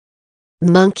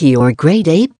Monkey or great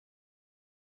ape?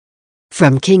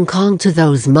 From King Kong to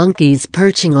those monkeys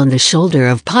perching on the shoulder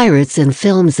of pirates in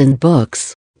films and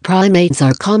books, primates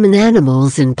are common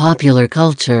animals in popular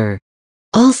culture.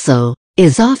 Also,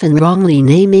 is often wrongly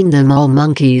naming them all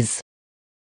monkeys.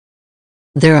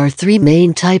 There are three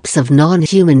main types of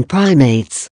non-human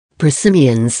primates: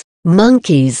 prosimians,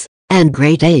 monkeys, and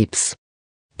great apes.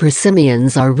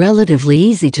 Prosimians are relatively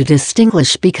easy to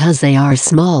distinguish because they are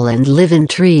small and live in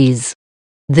trees.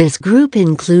 This group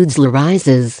includes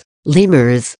lorises,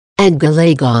 lemurs, and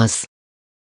galagos.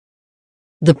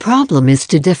 The problem is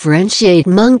to differentiate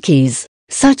monkeys,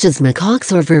 such as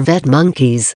macaques or vervet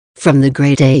monkeys, from the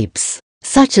great apes,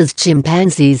 such as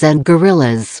chimpanzees and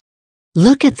gorillas.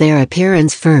 Look at their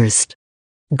appearance first.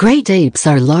 Great apes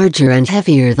are larger and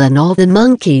heavier than all the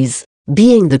monkeys,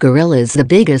 being the gorillas the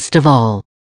biggest of all.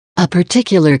 A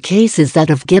particular case is that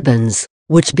of gibbons,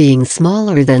 which being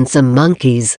smaller than some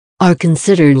monkeys, are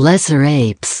considered lesser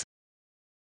apes.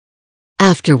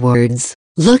 Afterwards,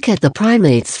 look at the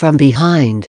primates from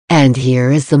behind, and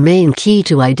here is the main key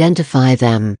to identify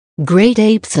them. Great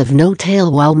apes have no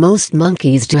tail while most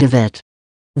monkeys do have it.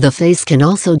 The face can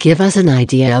also give us an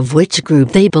idea of which group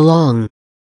they belong.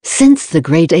 Since the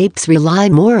great apes rely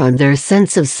more on their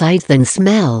sense of sight than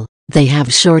smell, they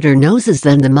have shorter noses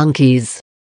than the monkeys.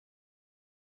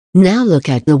 Now look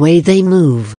at the way they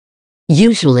move.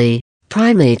 Usually,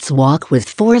 primates walk with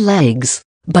 4 legs,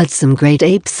 but some great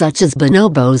apes such as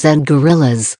bonobos and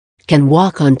gorillas can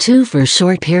walk on 2 for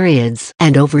short periods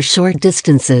and over short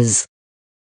distances.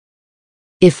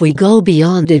 If we go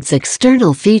beyond its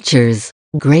external features,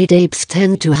 great apes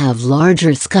tend to have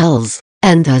larger skulls,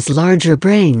 and thus larger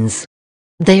brains.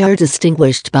 They are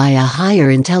distinguished by a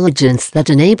higher intelligence that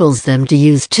enables them to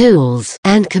use tools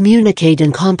and communicate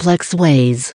in complex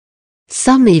ways.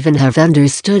 Some even have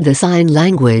understood the sign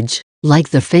language, like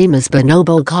the famous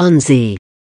bonobo kanji.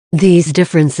 These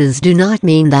differences do not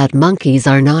mean that monkeys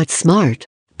are not smart,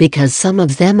 because some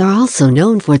of them are also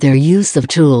known for their use of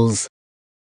tools.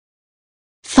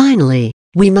 Finally,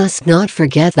 we must not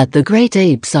forget that the great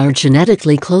apes are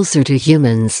genetically closer to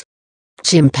humans.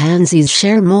 Chimpanzees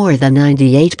share more than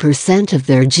 98% of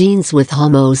their genes with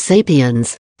Homo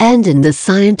sapiens, and in the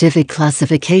scientific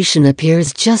classification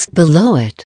appears just below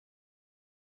it.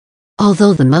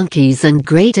 Although the monkeys and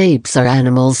great apes are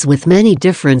animals with many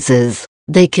differences,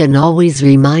 they can always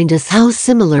remind us how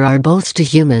similar are both to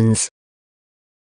humans.